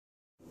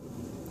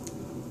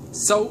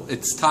So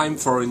it's time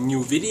for a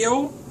new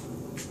video.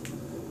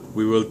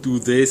 We will do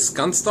this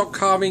gunstock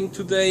carving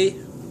today,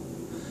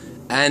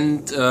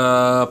 and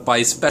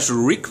by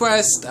special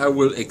request I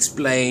will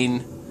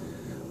explain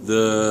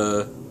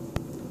the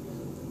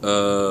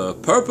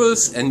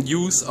purpose and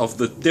use of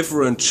the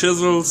different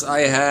chisels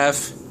I have.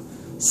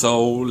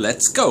 So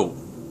let's go.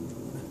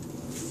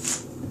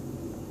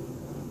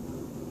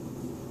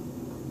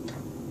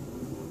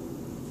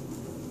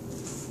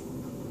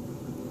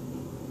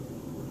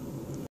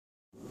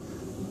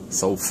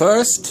 So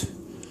first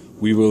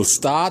we will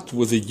start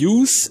with the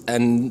use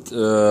and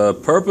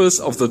purpose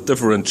of the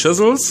different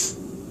chisels.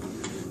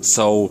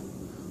 So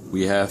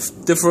we have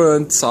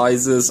different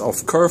sizes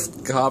of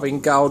curved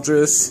carving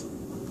gouges,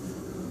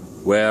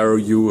 where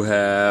you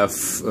have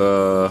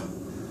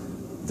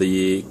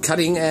the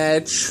cutting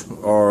edge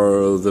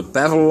or the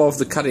bevel of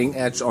the cutting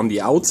edge on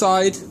the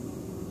outside.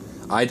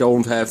 I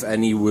don't have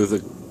any with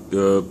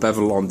a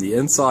bevel on the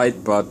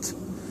inside, but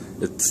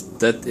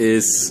that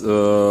is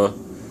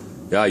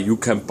yeah, you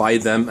can buy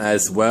them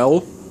as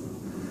well.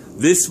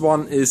 This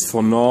one is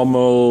for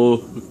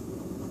normal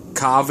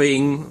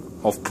carving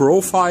of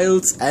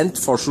profiles, and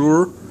for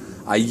sure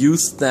I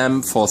use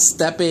them for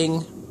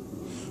stepping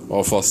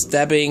or for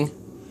stabbing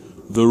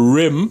the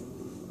rim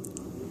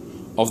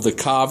of the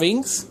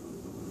carvings,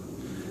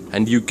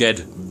 and you get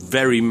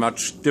very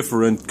much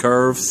different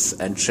curves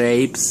and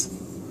shapes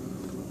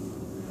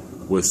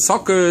with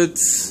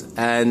sockets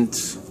and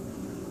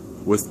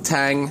with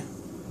tang.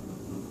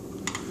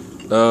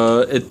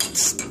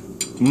 It's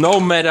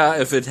no matter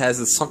if it has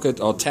a socket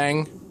or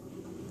tang,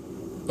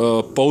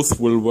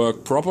 both will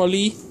work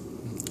properly.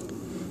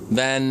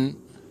 Then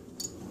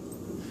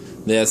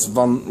there's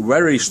one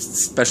very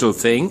special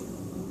thing.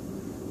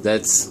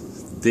 That's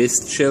this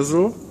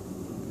chisel.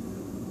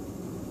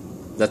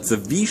 That's a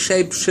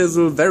V-shaped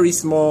chisel, very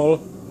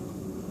small.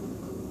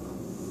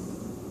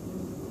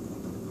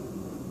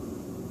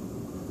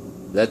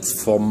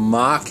 That's for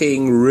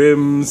marking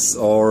rims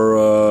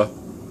or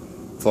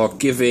for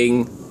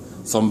giving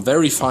some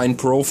very fine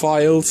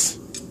profiles.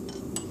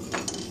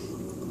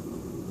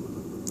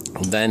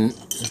 Then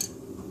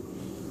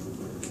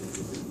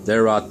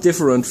there are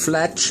different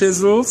flat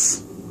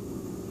chisels,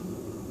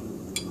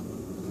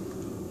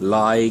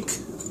 like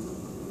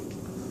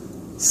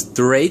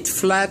straight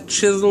flat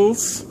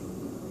chisels,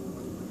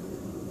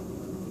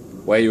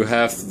 where you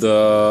have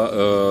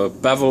the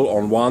bevel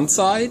on one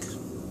side,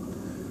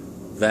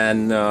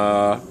 then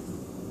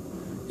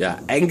yeah,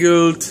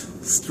 angled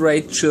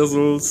straight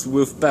chisels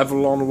with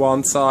bevel on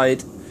one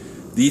side.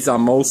 These are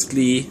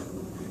mostly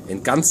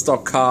in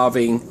gunstock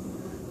carving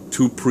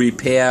to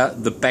prepare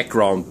the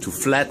background, to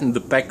flatten the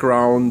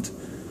background,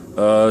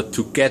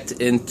 to get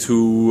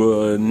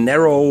into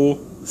narrow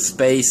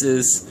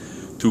spaces,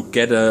 to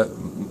get a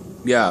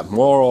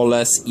more or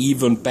less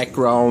even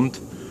background,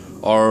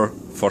 or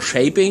for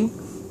shaping.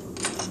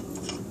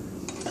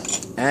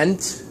 And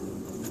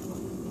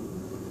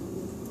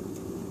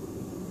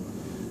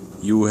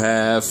you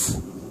have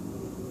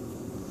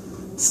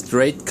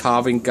straight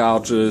carving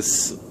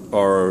gouges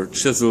or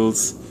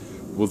chisels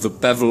with a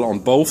bevel on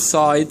both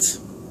sides.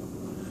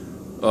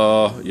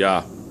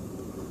 Yeah,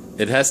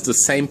 it has the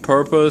same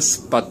purpose,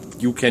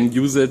 but you can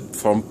use it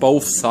from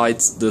both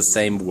sides the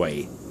same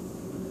way.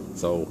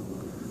 So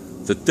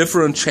the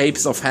different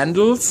shapes of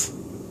handles.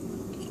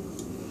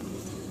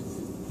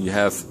 You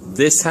have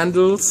this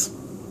handles,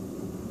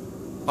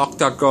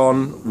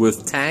 octagon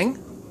with tang.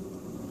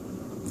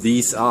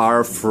 These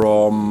are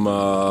from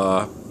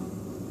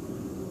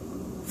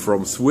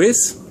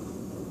Swiss,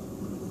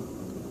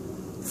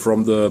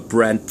 from the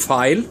brand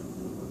File.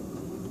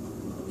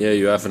 Here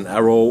you have an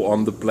arrow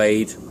on the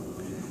blade,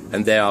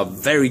 and they are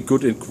very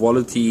good in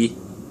quality.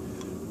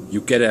 You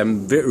get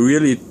them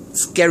really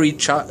scary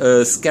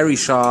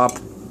sharp.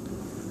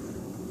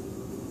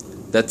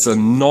 That's a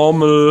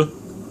normal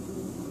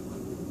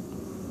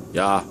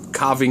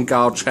carving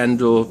gouge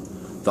handle.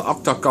 The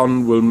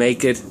octagon will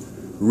make it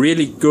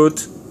really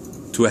good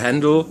to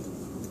handle.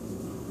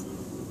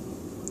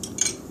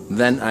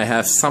 Then I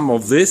have some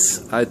of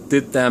this. I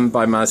did them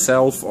by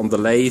myself on the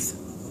lathe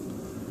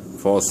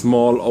for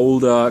small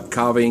older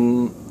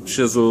carving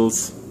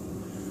chisels.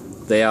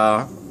 They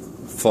are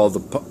for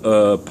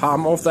the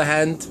palm of the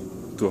hand,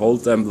 to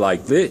hold them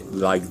like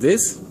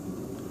this,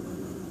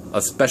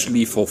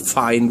 especially for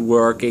fine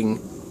working.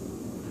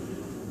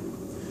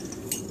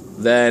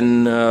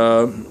 Then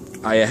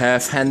I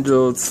have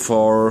handles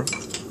for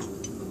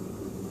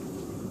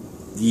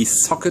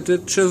these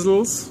socketed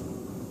chisels.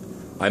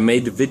 I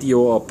made a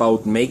video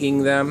about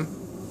making them.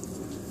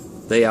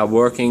 They are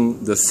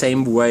working the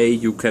same way.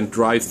 You can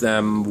drive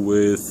them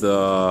with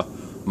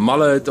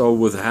mallet or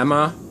with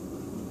hammer.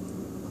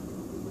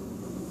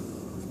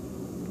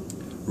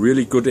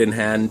 Really good in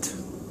hand.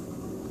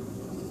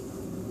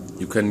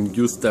 You can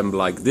use them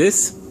like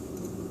this,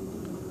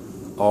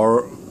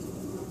 or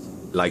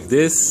like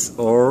this,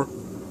 or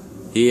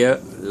here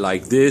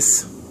like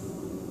this,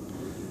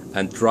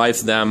 and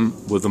drive them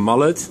with a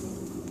mallet.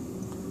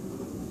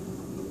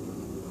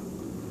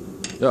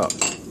 Yeah.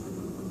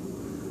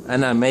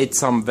 And I made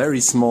some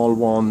very small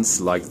ones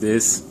like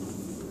this,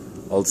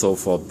 also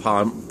for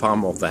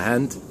palm of the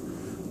hand,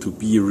 to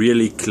be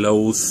really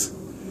close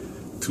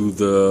to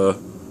the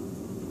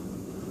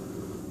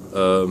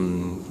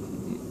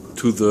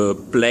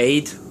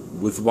blade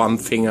with one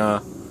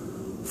finger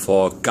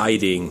for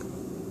guiding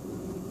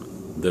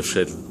the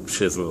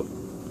chisel.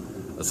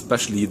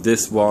 Especially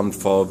this one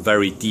for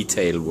very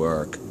detailed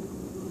work.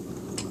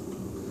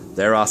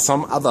 There are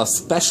some other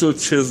special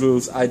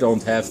chisels, I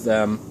don't have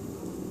them.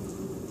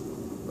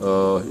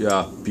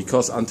 Yeah,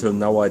 because until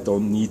now I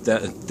didn't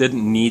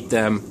need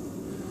them.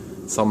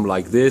 Some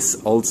like this,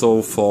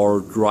 also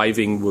for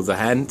driving with the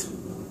hand,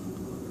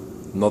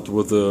 not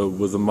with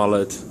a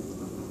mallet.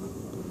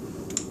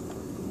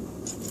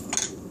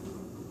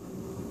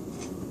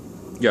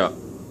 Yeah,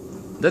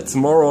 that's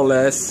more or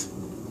less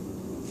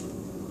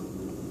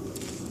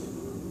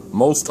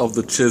most of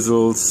the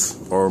chisels,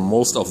 or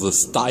most of the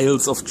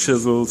styles of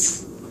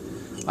chisels.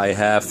 I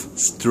have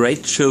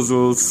straight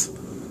chisels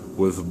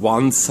with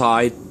one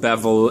side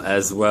bevel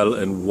as well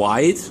in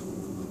wide.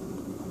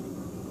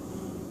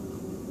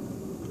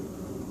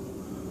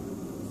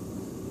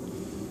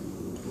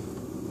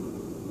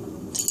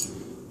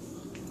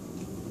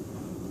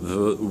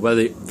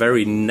 The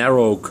very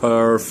narrow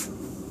curve.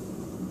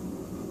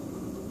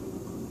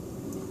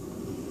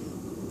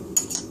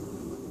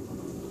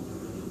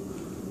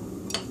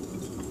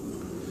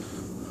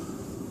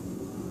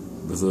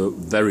 With a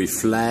very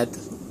flat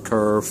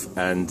curve,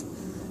 and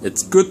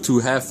it's good to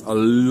have a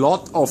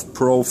lot of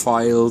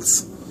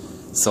profiles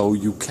so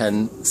you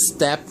can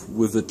step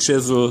with a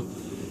chisel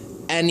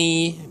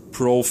any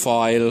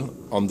profile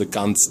on the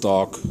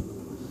gunstock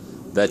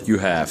that you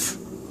have.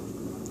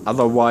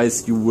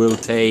 Otherwise you will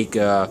take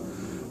a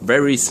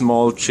very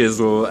small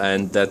chisel,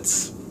 and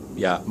that's,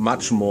 yeah,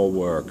 much more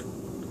work.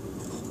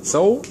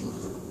 So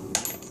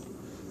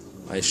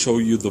I show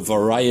you the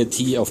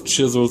variety of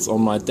chisels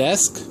on my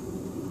desk.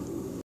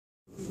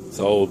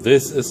 So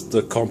this is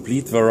the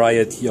complete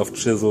variety of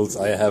chisels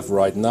I have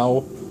right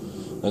now.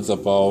 That's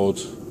about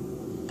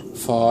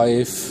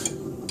 5,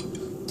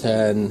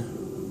 10,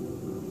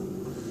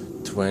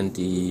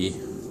 20,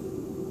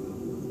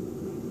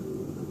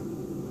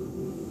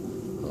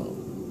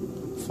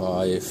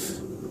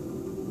 5,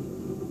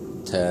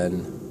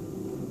 10,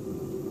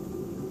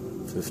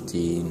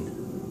 15,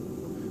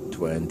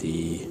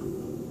 20,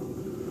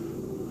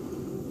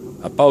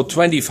 about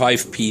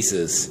 25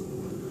 pieces.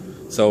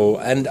 So,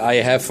 and I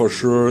have for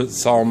sure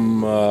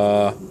some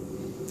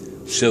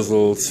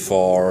chisels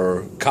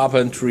for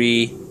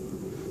carpentry.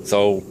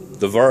 So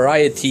the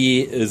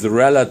variety is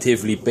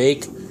relatively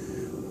big.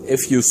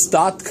 If you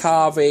start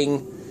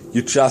carving,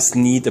 you just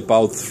need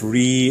about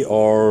 3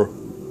 or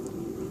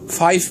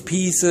 5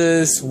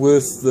 pieces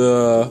with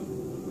the,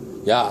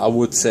 yeah, I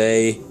would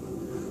say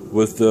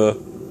with the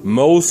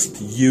most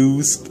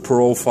used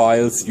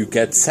profiles. You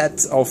get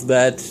sets of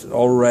that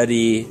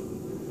already.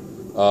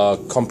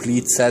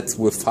 Complete sets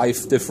with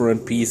 5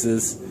 different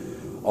pieces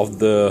of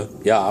the,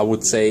 yeah, I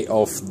would say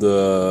of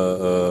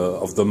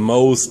the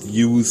most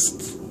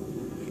used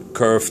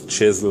curved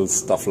chisels,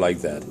 stuff like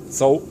that.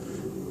 So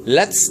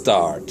let's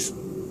start.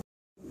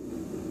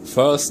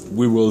 First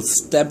we will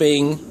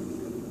stabbing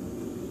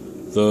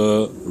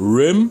the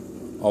rim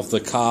of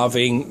the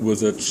carving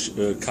with a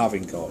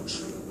carving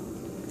gouge.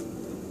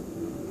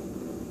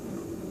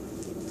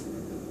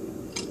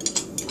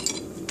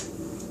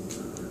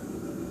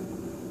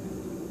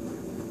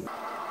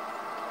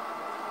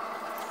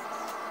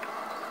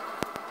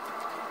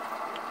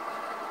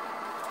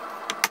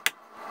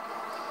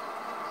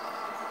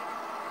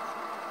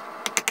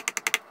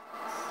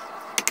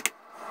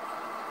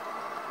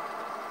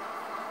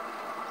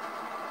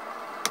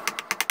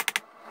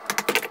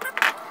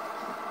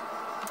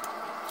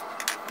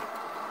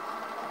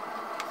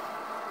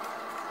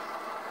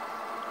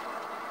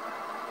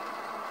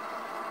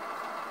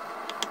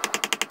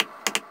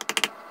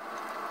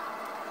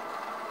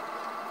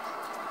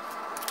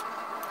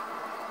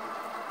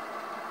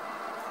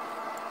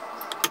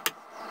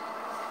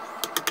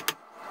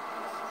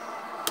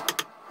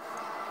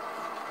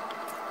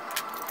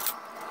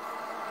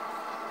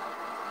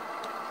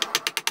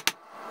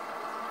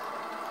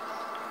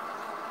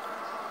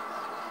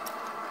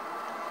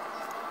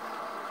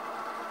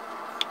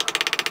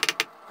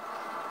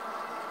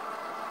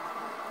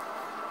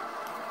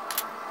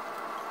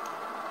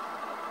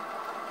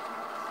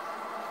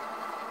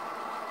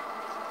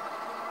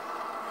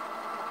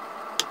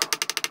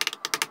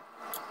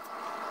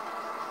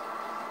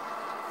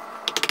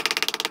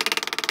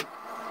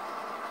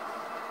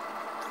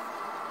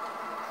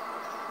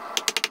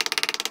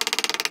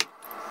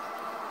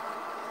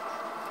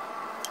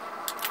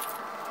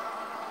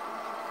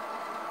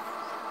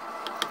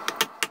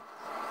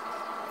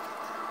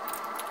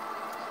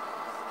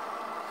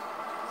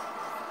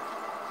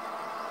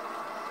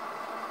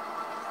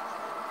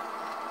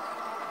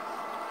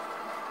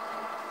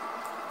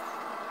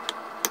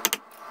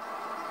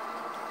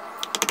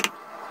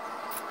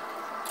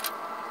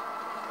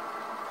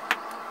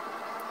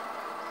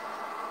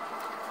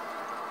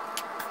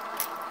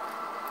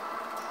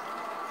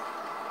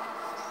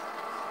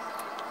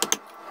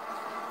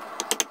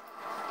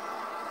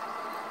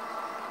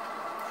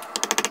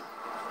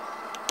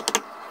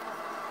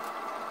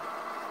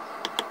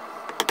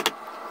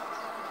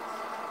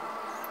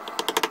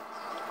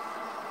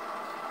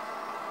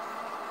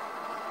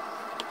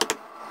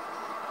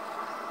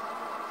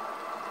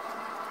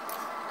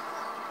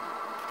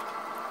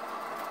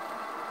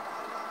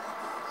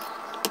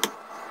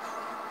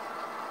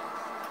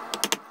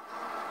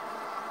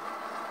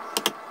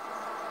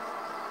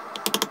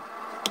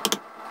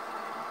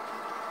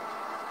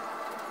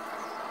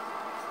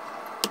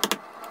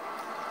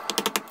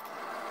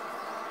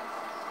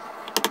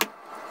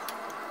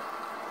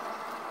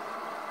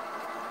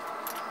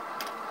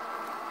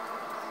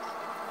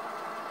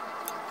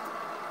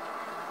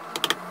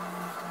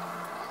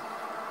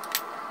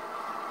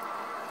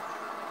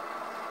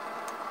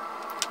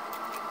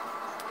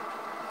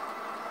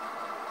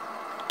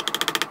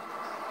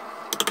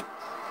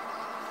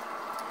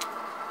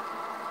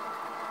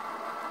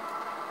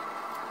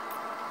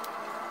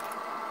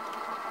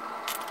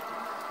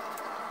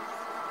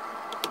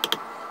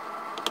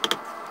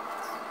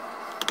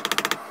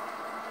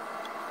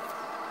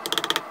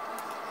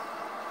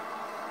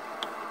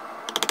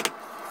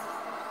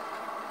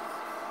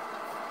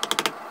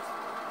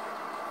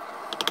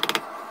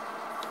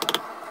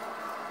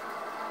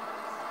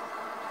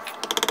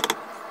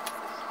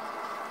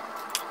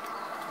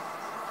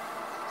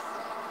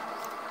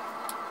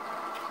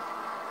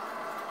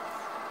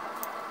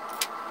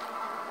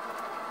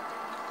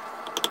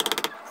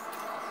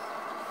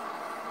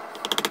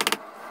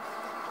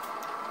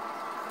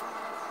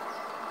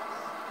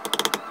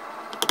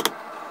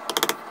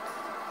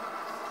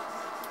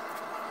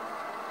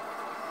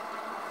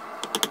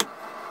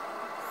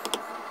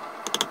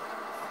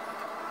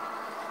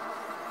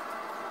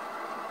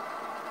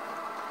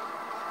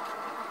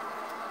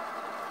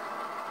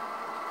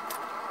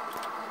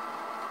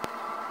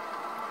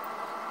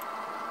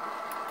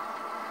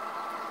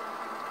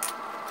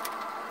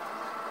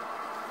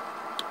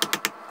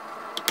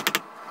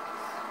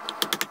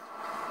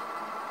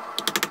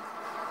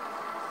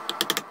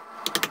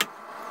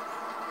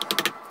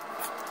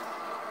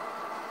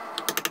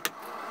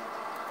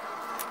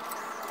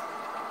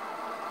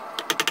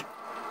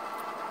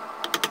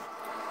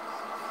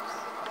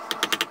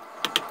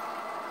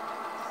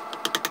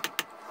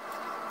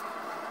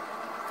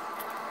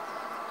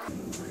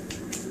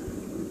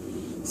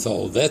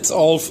 So that's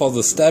all for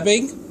the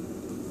stabbing,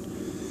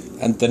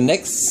 and the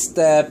next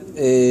step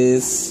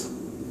is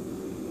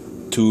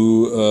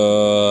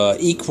to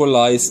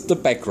equalize the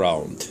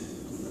background.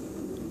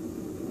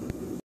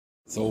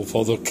 So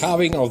for the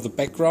carving of the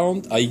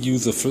background I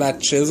use a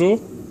flat chisel.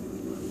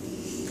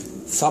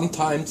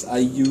 Sometimes I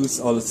use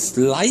a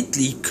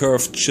slightly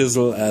curved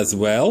chisel as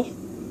well.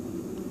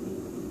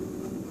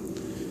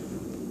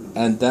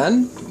 And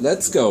then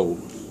let's go.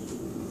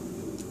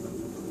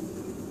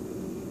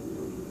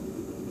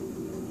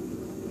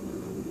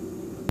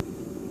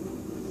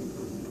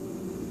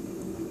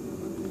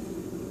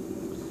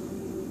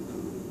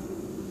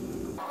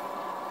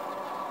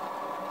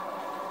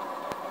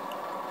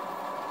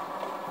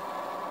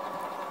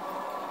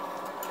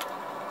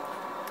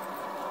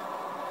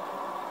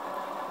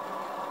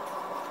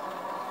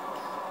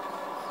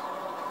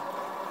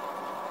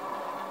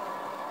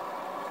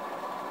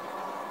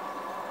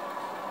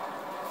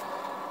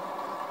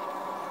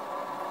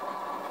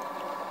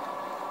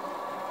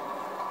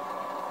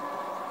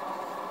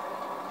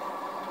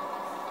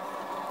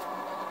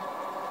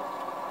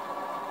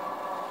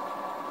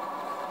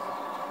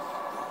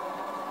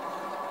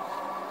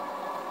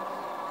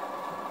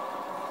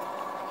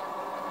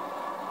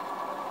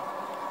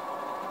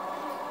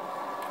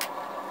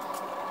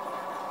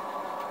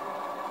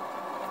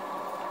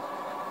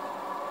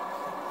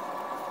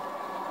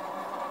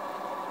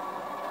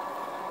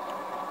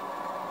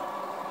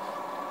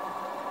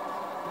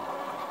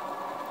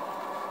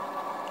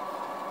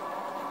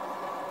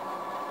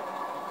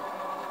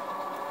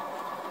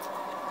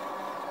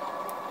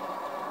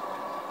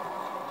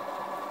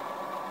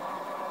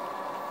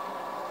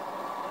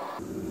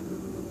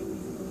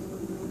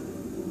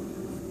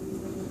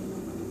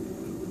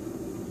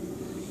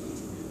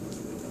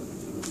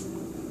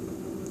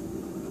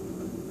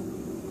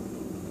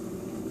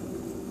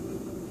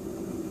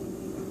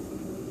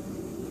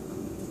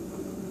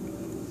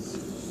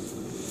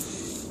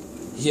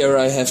 Here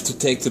I have to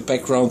take the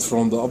background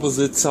from the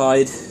opposite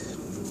side,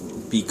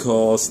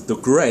 because the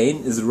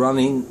grain is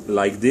running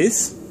like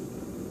this,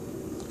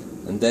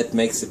 and that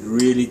makes it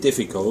really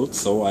difficult,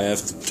 so I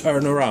have to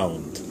turn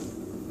around.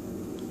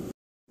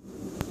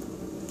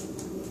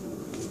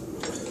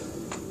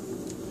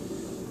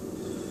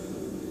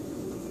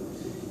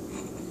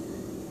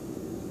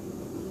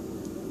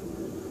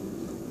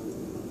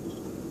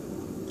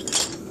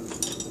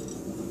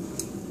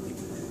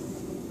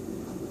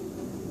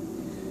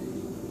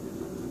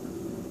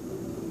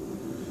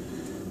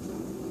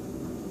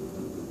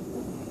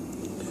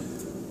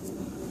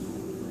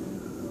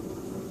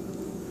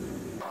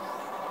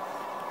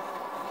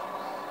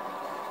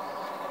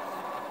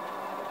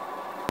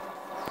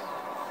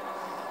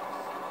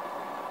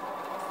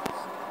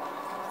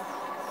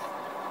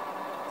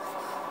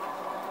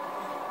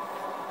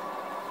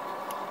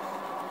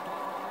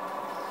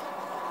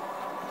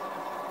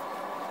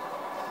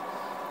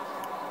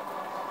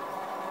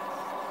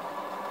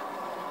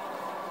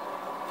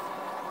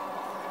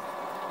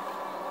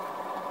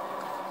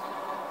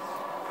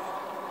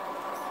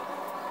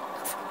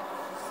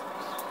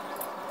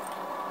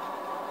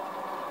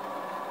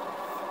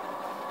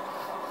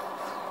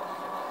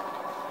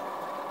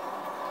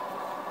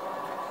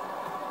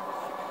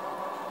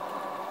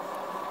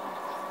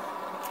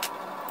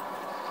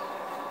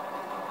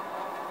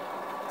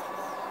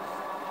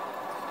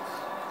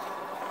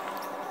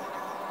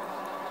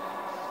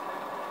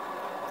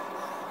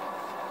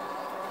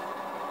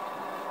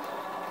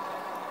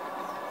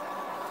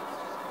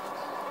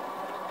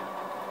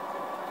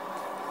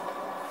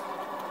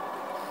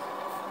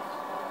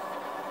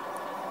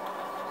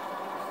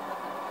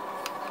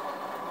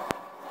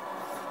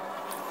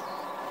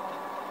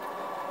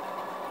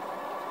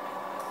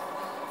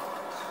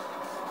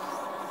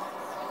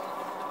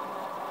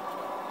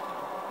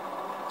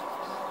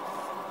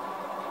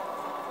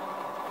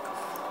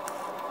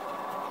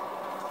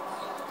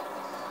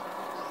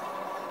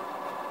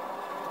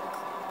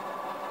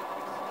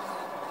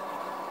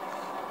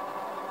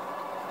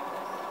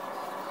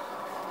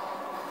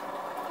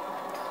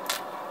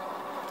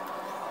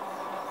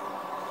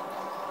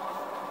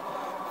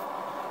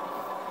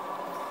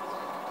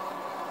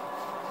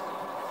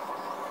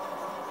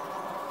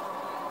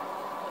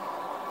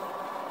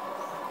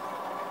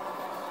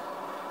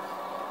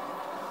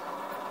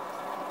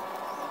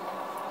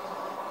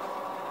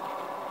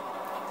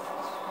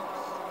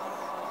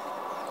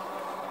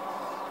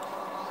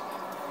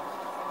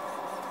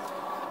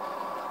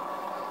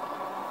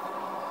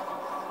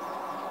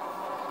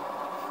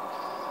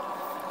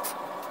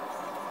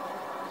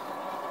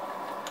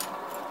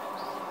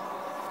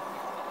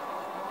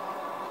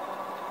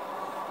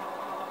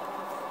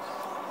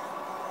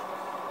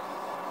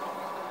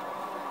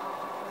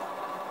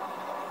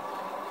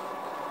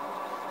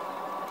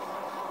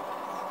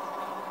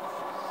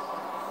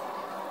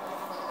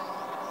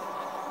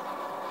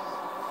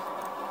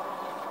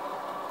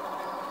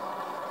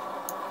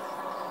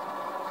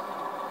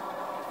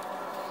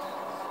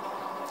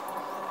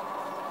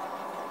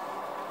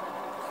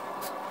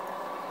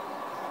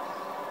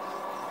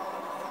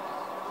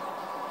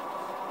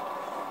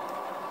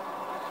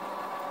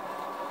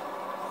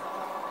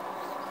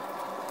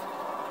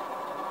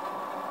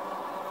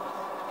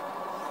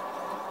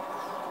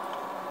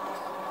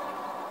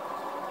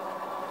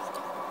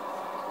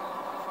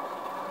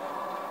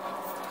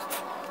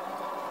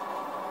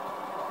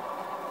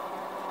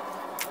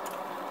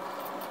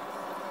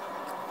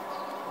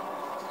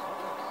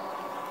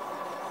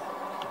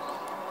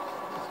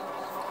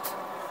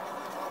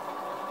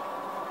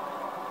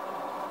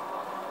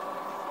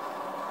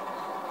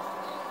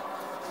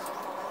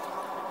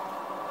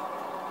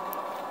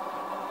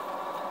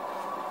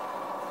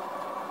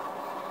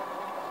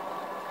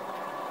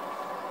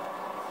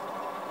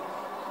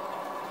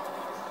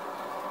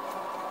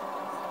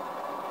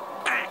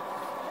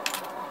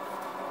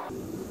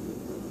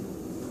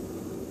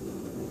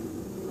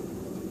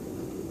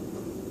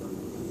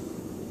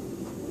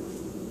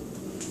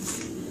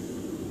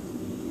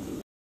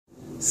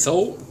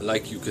 So,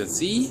 like you can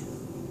see,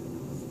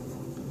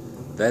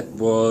 that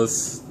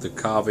was the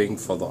carving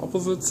for the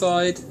opposite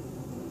side.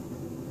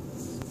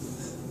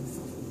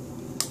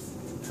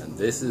 And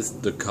this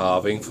is the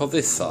carving for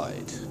this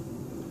side.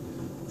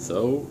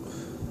 So,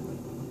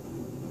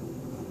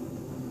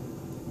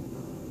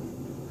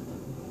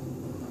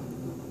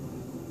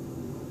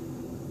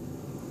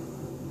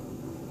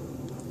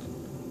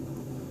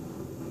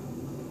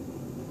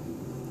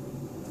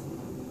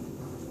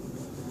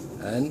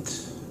 and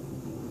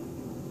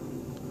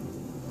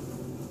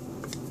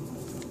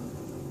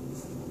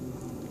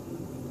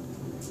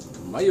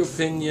in my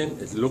opinion,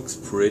 it looks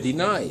pretty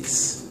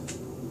nice.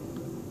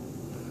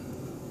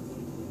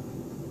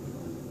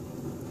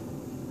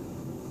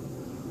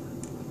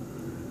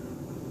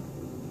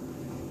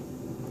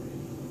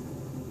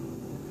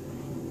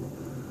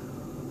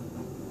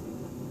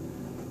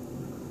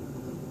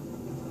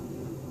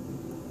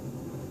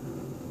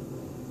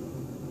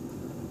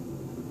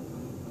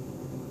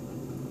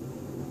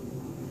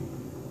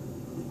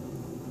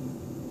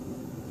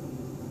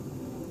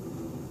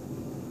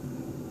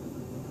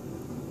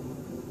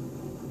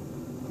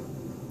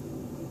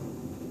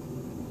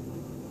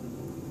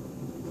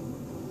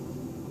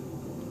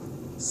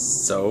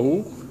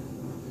 So,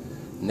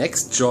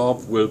 next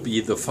job will be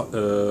the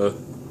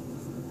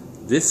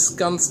this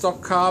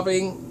gunstock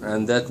carving,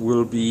 and that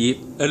will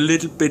be a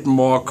little bit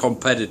more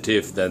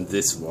competitive than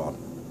this one.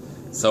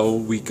 So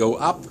we go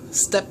up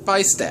step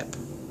by step.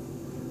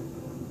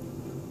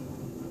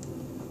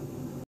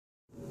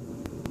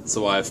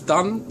 So I've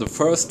done the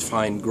first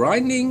fine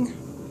grinding.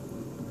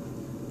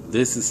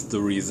 This is the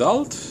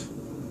result.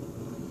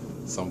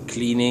 Some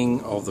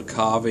cleaning of the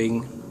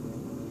carving.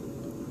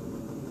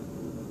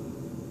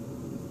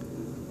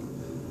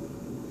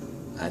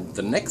 And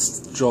the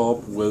next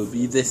job will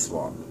be this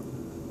one.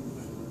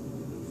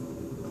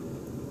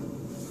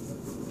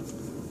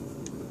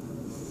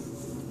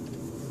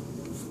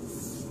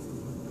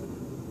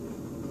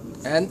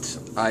 And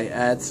I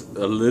add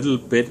a little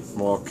bit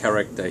more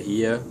character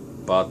here,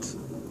 but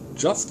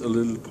just a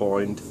little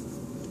point.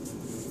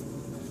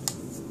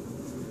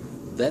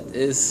 That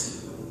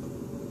is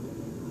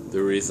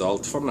the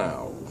result for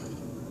now.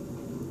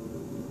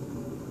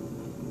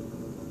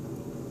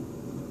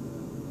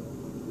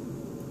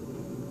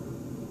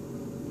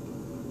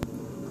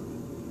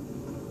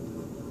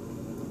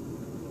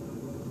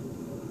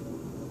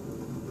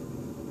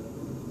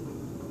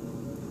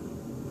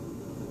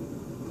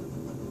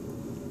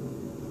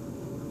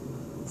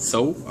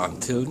 So,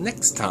 until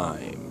next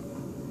time.